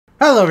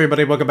Hello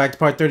everybody, welcome back to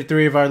part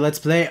 33 of our Let's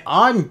Play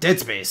on Dead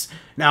Space.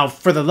 Now,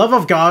 for the love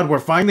of God, we're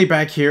finally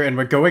back here and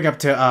we're going up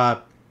to,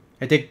 I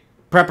think,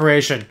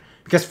 preparation.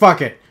 Because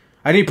fuck it.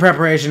 I need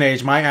preparation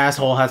age. My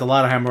asshole has a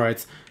lot of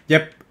hemorrhoids.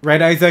 Yep,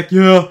 right Isaac?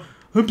 Yeah,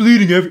 I'm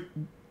bleeding every...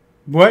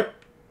 What?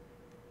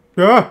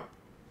 Ah!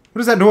 What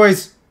is that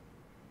noise?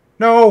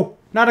 No,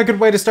 not a good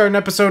way to start an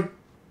episode.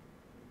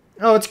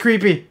 Oh, it's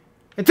creepy.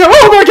 It's...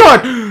 Oh my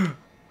god!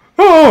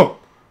 Oh!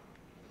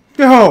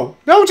 No!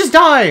 No, just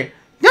die!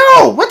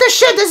 No! What the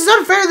shit? This is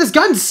unfair. This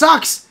gun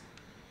sucks.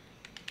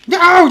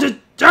 No!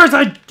 Come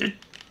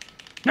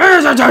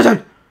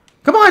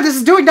on, this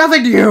is doing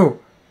nothing to you.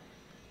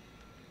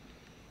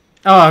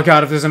 Oh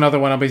god, if there's another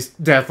one, I'll be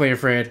deathly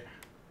afraid.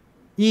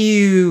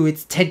 Ew,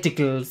 it's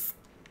tentacles.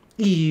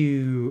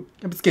 Ew.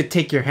 I'm just gonna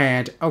take your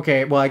hand.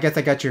 Okay, well, I guess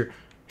I got your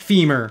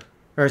femur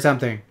or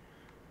something.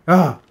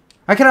 Oh,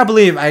 I cannot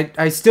believe,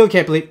 I still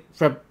can't believe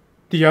from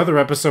the other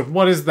episode.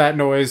 What is that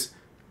noise?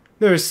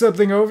 There's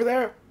something over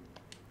there.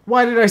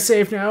 Why did I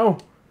save now?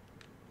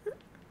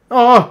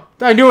 Oh,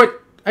 I knew it.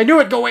 I knew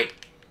it. Go away.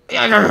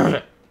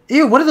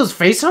 Ew, what are those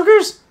face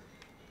huggers?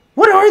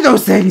 What are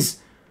those things?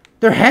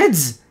 They're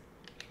heads.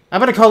 I'm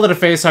gonna call it a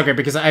face hugger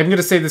because I'm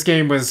gonna say this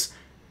game was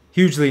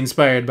hugely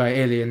inspired by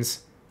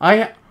aliens.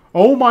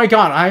 Oh my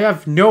god, I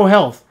have no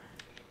health.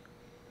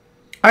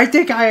 I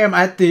think I am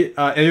at the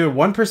either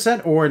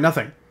 1% or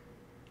nothing.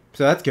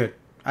 So that's good.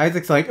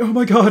 Isaac's like, oh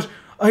my god,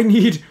 I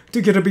need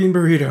to get a bean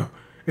burrito.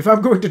 If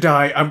I'm going to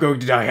die, I'm going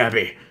to die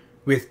happy.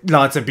 With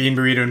lots of bean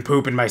burrito and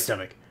poop in my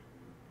stomach.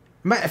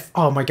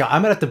 Oh my god,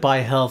 I'm gonna have to buy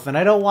health, and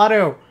I don't want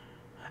to.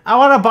 I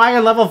want to buy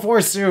a level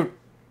 4 suit.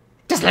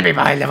 Just let me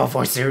buy a level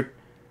 4 suit.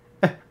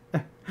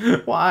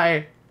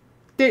 Why?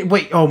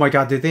 Wait, oh my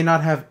god, did they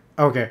not have...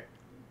 Okay.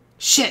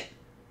 Shit!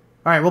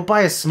 Alright, we'll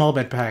buy a small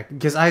med pack,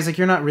 because Isaac,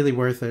 you're not really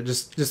worth it.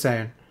 Just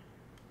saying.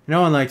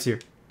 No one likes you.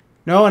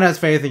 No one has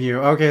faith in you.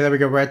 Okay, there we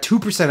go. We're at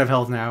 2% of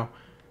health now.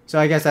 So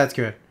I guess that's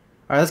good.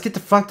 Alright, let's get the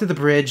fuck to the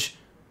bridge,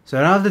 so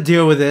I don't have to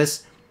deal with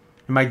this.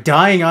 And my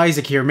dying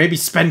Isaac here, maybe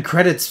spend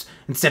credits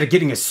instead of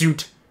getting a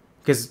suit.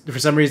 Because for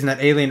some reason that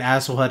alien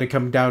asshole had to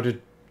come down to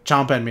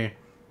chomp at me.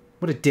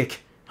 What a dick.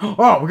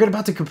 Oh, we're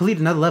about to complete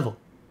another level.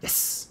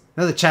 Yes.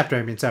 Another chapter,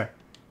 I mean, sorry.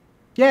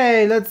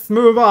 Yay, let's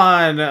move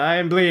on. I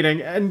am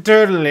bleeding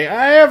internally.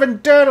 I have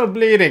internal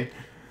bleeding.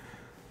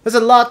 There's a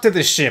lot to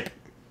this ship.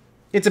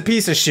 It's a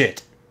piece of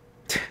shit.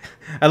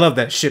 I love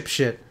that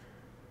shit.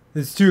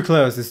 It's too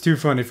close. It's too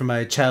funny for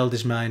my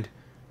childish mind.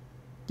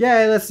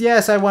 Yeah,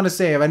 yes, I want to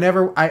save. I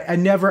never,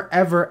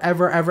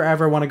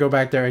 ever want to go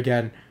back there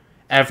again.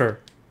 Ever.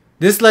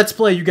 This Let's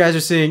Play you guys are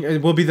seeing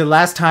it will be the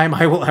last time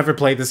I will ever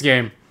play this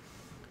game.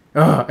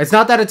 Ugh. It's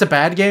not that it's a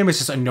bad game, it's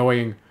just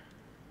annoying.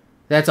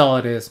 That's all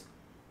it is.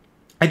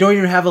 I don't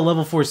even have a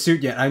level 4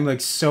 suit yet. I'm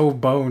like so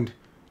boned.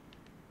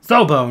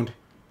 So boned.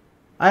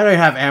 I don't even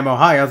have ammo.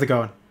 Hi, how's it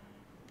going?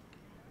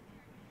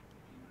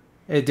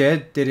 It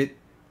did? Did it?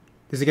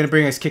 Is it gonna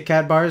bring us Kit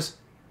Kat bars?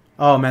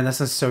 Oh man, that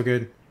sounds so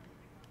good.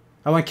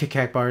 I want Kit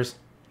Kat bars.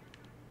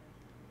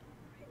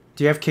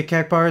 Do you have Kit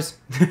Kat bars?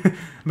 I'm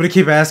gonna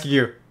keep asking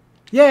you.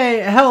 Yay,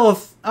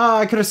 health! Oh,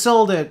 I could have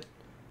sold it.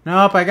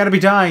 Nope, I gotta be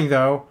dying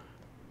though.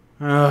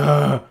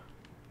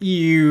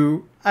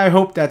 Ew. I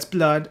hope that's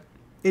blood.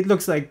 It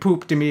looks like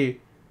poop to me.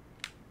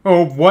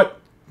 Oh,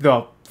 what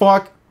the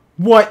fuck?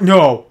 What?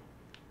 No.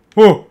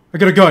 Oh, I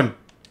got a gun.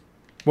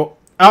 Well,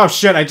 oh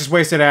shit, I just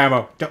wasted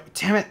ammo.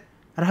 Damn it.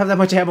 I don't have that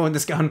much ammo in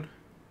this gun.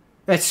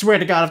 I swear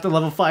to god if the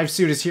level 5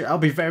 suit is here, I'll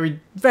be very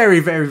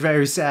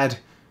sad.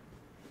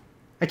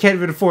 I can't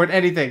even afford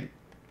anything.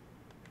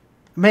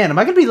 Man, am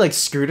I gonna be like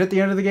screwed at the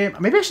end of the game?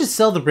 Maybe I should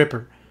sell the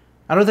Ripper.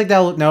 I don't think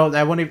that'll... No,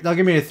 that won't even... They'll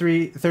give me a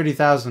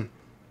 30,000.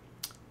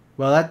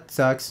 Well, that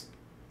sucks.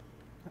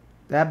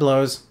 That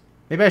blows.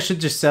 Maybe I should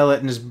just sell it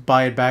and just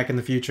buy it back in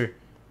the future.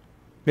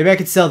 Maybe I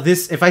could sell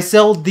this... If I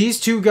sell these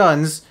 2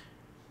 guns,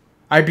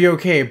 I'd be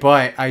okay,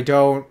 but I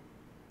don't...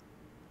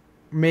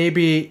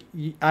 Maybe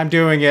I'm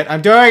doing it.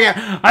 I'm doing it.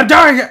 I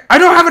don't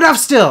have enough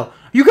still.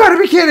 You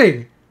gotta be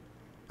kidding.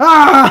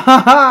 Ah!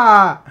 Ha,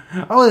 ha.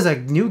 Oh, there's a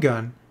new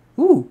gun.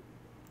 Ooh.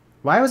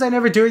 Why was I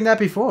never doing that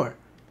before?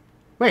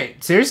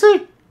 Wait,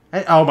 seriously?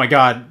 Oh my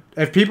god.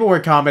 If people were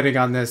commenting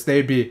on this,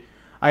 they'd be...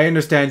 I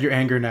understand your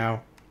anger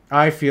now.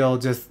 I feel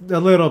just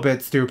a little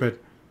bit stupid.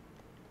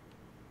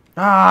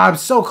 Ah, I'm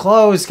so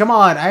close. Come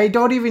on. I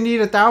don't even need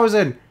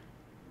 1,000.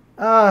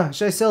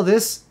 Should I sell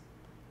this?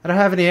 I don't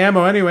have any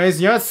ammo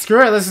anyways. Yeah,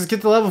 screw it. Let's just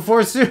get the level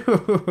 4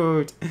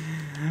 suit.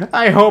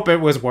 I hope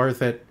it was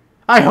worth it.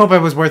 I hope it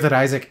was worth it,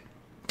 Isaac.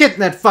 Get in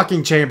that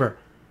fucking chamber.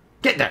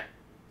 Get in there.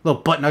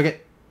 Little butt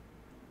nugget.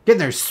 Get in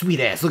there,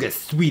 sweet ass. Look at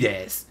sweet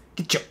ass.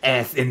 Get your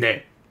ass in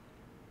there.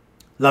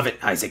 Love it,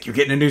 Isaac. You're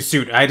getting a new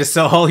suit. I had to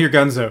sell all your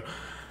guns, though.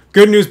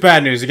 Good news,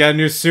 bad news. You got a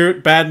new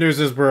suit. Bad news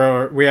is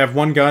we have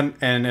 1 gun,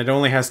 and it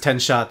only has 10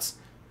 shots.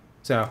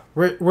 So,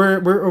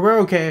 we're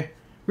okay.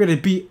 We're gonna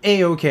be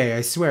A-okay,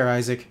 I swear,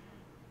 Isaac.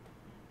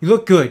 You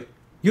look good.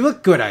 You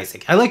look good,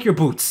 Isaac. I like your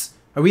boots.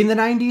 Are we in the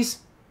 90s?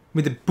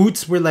 Where the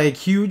boots were like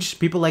huge?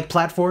 People like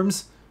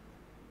platforms?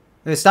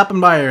 Stop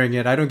admiring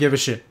it. I don't give a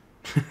shit.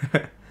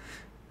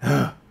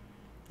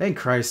 Thank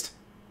Christ.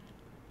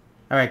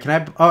 Alright, can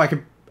I... Oh, I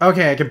can...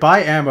 Okay, I can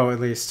buy ammo at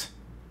least.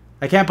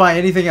 I can't buy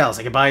anything else.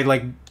 I can buy,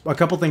 like, a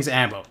couple things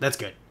ammo. That's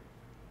good.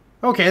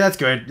 Okay, that's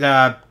good.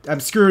 I'm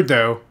screwed,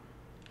 though.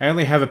 I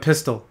only have a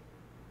pistol.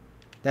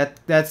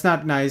 That's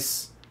not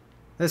nice.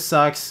 This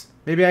sucks.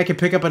 Maybe I can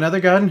pick up another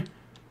gun?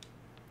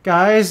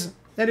 Guys,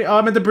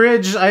 I'm at the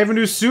bridge. I have a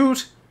new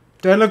suit.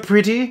 Do I look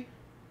pretty?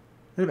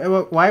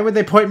 Why would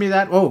they point me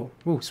that? Oh,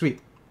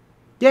 sweet.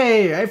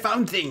 Yay, I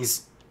found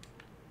things.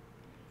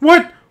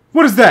 What?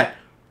 What is that?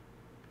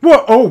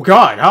 What? Oh,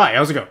 God. Hi,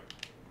 how's it going?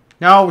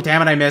 No,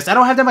 damn it, I missed. I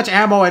don't have that much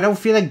ammo. I don't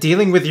feel like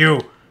dealing with you.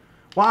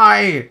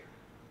 Why?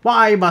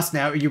 Why must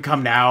now you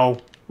come now?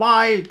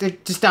 Why?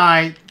 Just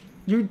die.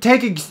 You're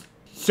taking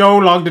so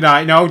long to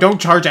die. No, don't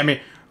charge at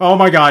me. Oh,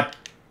 my God.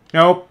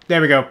 Nope.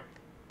 There we go.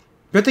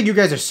 Good thing you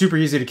guys are super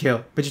easy to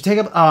kill. But you take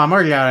up... Oh, I'm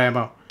already out of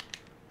ammo.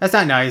 That's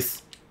not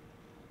nice.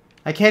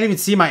 I can't even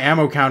see my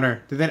ammo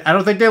counter. I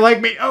don't think they like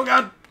me. Oh,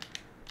 God.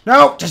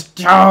 No,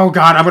 just... Oh,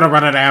 God, I'm gonna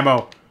run out of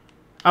ammo.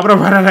 I'm gonna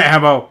run out of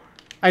ammo.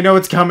 I know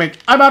it's coming.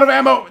 I'm out of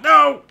ammo.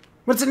 No.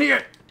 What's in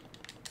here?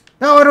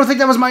 No, I don't think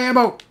that was my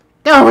ammo.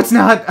 No, it's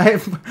not.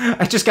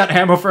 I just got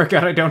ammo for a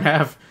gun I don't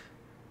have.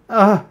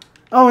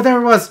 Oh, there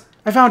it was.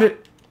 I found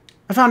it.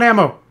 I found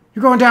ammo.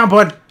 You're going down,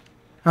 bud.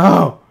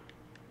 Oh.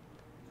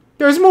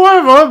 There's more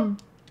of them.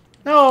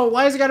 No,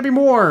 why has it got to be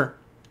more?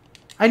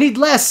 I need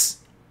less.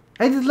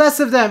 I need less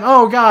of them.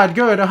 Oh, God,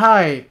 good. Oh,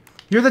 hi.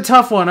 You're the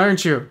tough one,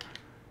 aren't you?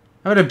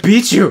 I'm gonna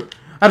beat you.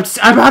 I'm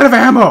out of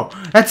ammo.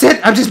 That's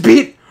it. I'm just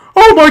beat.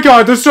 Oh, my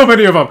God, there's so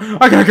many of them.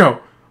 I gotta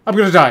go. I'm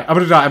gonna die. I'm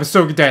gonna die. I'm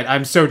so dead.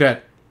 I'm so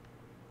dead.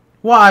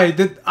 Why?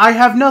 I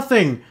have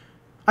nothing.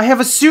 I have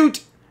a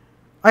suit.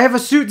 I have a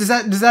suit. Does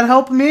that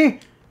help me?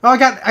 Oh, I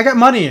got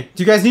money.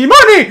 Do you guys need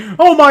money?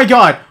 Oh, my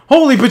God.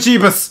 Holy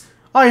bejeebus.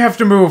 I have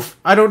to move.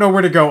 I don't know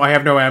where to go. I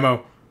have no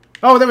ammo.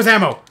 Oh, there was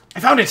ammo.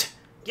 I found it.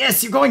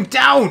 Yes, you're going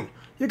down.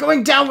 You're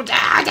going down.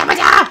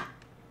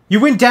 You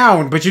went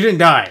down, but you didn't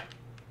die.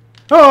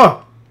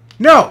 Oh,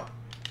 no.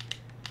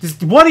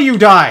 Just one of you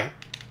die.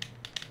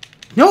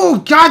 No,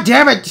 God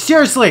damn it.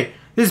 Seriously.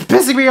 This is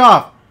pissing me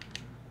off.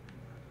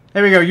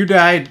 There we go. You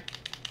died.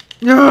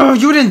 No,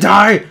 you didn't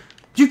die.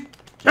 You...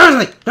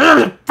 Seriously.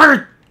 Oh,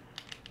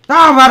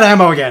 I'm out of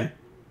ammo again.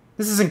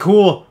 This isn't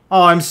cool.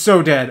 Oh, I'm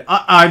so dead.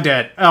 I'm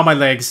dead. Oh, my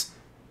legs.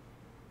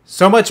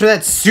 So much for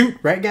that suit,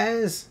 right,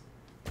 guys?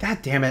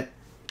 God damn it.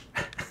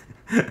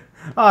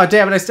 Oh,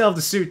 damn it. I still have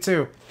the suit,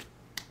 too.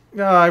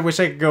 Oh, I wish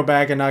I could go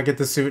back and not get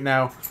the suit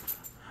now.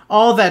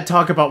 All that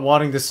talk about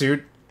wanting the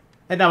suit.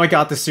 And now I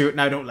got the suit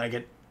and I don't like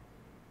it.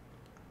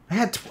 I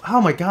had...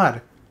 Oh, my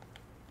God.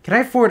 Can I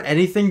afford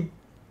anything?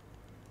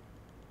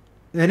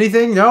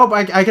 Anything? Nope.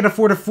 I can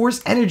afford a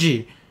force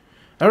energy.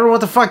 I don't know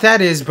what the fuck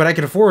that is, but I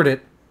can afford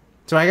it.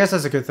 So I guess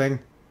that's a good thing.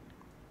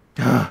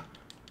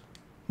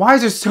 Why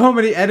is there so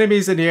many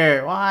enemies in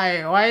here?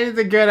 Why? Why did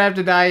the good have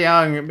to die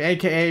young?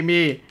 AKA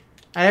me.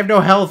 I have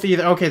no health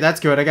either. Okay, that's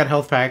good. I got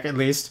health pack at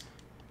least.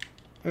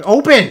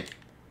 Open!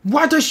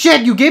 What the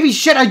shit? You gave me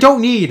shit I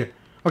don't need.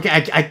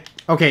 Okay,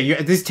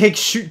 okay, this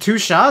takes 2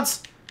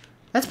 shots?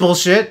 That's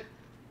bullshit.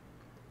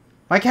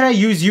 Why can't I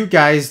use you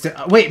guys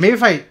to... Wait, maybe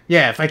if I...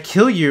 Yeah, if I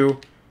kill you...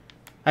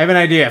 I have an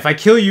idea. If I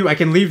kill you, I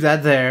can leave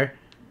that there.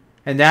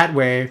 And that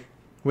way,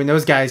 when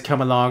those guys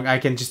come along, I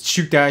can just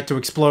shoot that to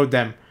explode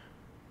them.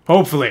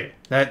 Hopefully.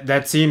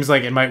 That seems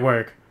like it might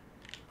work.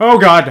 Oh,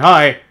 God.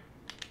 Hi.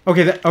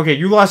 Okay, okay,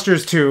 you lost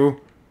yours too.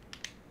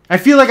 I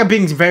feel like I'm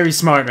being very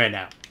smart right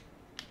now.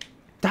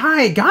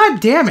 Die. God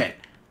damn it.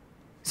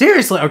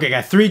 Seriously. Okay,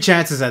 got 3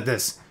 chances at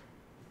this.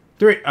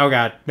 3. Oh,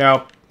 God.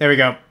 No. There we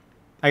go.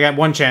 I got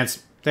 1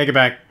 chance. Take it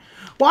back.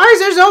 Why is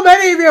there so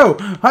many of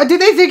you?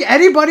 Did they think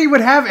anybody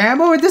would have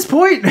ammo at this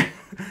point?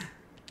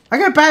 I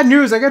got bad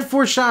news. I got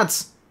 4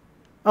 shots.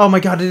 Oh my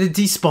God, did it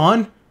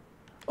despawn?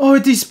 Oh,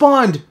 it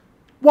despawned.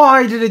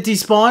 Why did it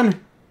despawn?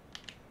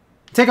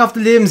 Take off the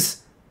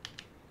limbs.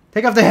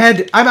 Take off the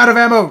head. I'm out of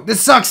ammo.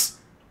 This sucks.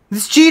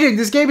 This is cheating.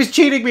 This game is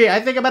cheating me.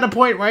 I think I'm at a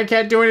point where I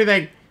can't do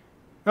anything.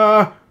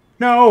 No.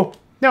 No,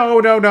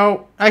 no,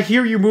 no. I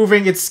hear you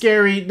moving. It's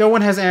scary. No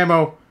one has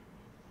ammo.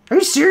 Are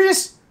you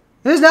serious?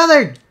 There's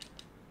nothing.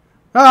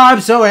 Oh,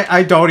 I'm so...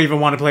 I don't even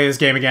want to play this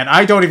game again.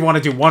 I don't even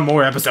want to do 1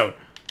 more episode.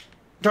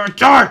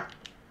 Darn!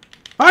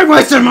 I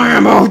wasted my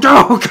ammo!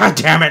 Oh, God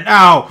damn it!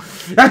 Ow!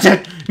 That's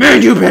it!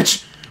 Man, you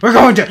bitch! We're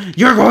going to...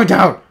 You're going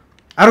down!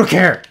 I don't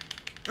care!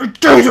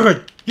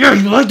 Yeah,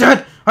 you like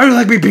that? I don't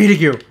like me beating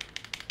you!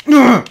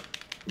 No!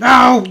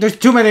 There's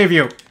too many of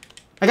you!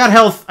 I got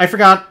health! I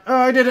forgot! Oh,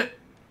 I did it!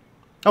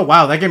 Oh,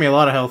 wow, that gave me a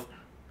lot of health.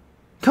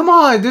 Come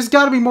on! There's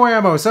gotta be more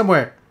ammo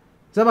somewhere!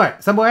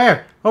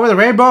 Somewhere! Over the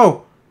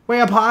rainbow!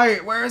 Way up high!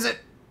 Where is it?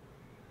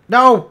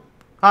 No!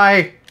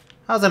 Hi!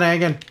 How's it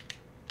hanging?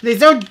 Please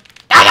don't...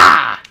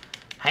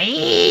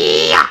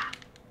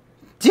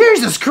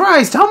 Jesus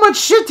Christ! How much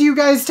shit do you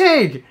guys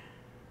take?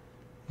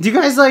 Do you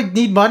guys, like,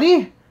 need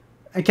money?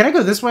 Can I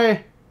go this way?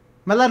 Am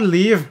I allowed to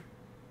leave?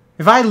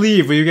 If I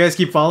leave, will you guys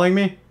keep following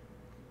me?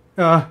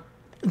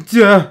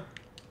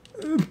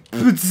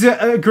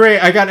 Great,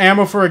 I got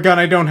ammo for a gun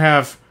I don't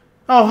have.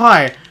 Oh,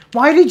 hi.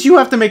 Why did you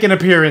have to make an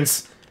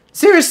appearance?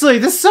 Seriously,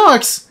 this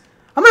sucks.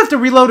 I'm gonna have to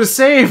reload a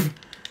save.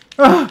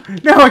 Oh,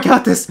 no, I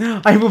got this.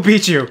 I will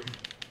beat you.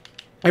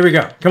 Here we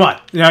go. Come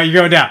on. No, you're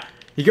going down.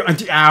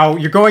 Ow,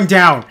 you're going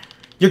down.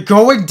 You're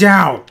going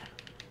down.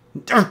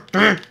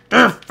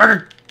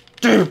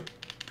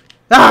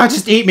 Ah,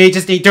 just eat me.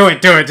 Just eat. Do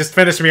it. Do it. Just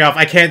finish me off.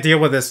 I can't deal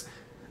with this.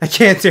 I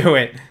can't do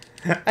it.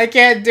 I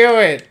can't do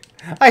it.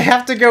 I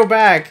have to go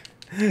back.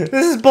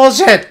 This is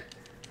bullshit.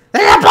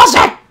 This is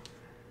bullshit.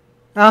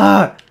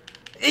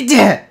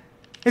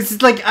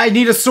 It's like I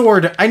need a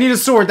sword. I need a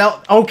sword.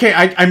 Okay,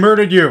 I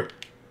murdered you.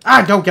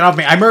 Ah, don't get off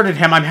me. I murdered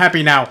him. I'm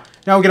happy now.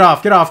 No, get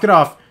off. Get off. Get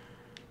off.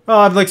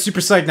 Oh, I'm like super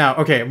psyched now.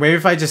 Okay, maybe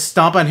if I just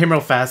stomp on him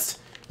real fast.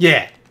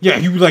 Yeah. Yeah,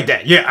 you like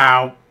that. Yeah,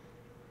 ow.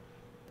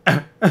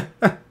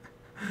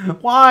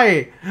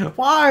 Why?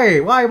 Why?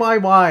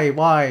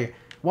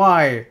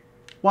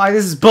 Why?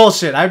 This is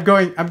bullshit. I'm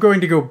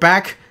going to go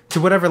back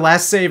to whatever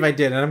last save I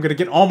did, and I'm gonna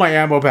get all my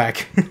ammo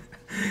back.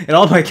 And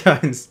all my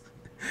guns.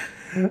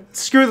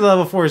 Screw the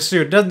level 4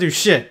 suit. It doesn't do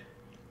shit.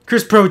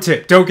 Chris pro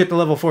tip. Don't get the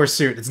level 4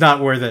 suit. It's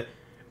not worth it.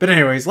 But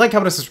anyways, like,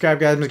 comment, and subscribe,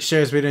 guys. Make sure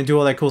this video and do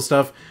all that cool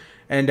stuff.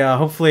 And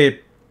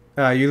hopefully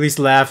you at least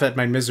laugh at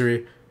my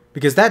misery.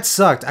 Because that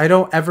sucked. I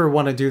don't ever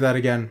want to do that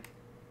again.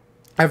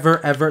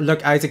 Ever.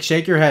 Look, Isaac,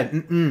 shake your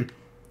head.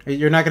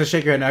 You're not going to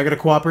shake your head now. You're going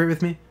to cooperate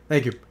with me?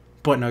 Thank you,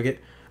 butt nugget.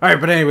 Alright,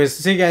 but anyways,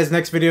 see you guys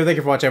next video. Thank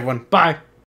you for watching, everyone. Bye!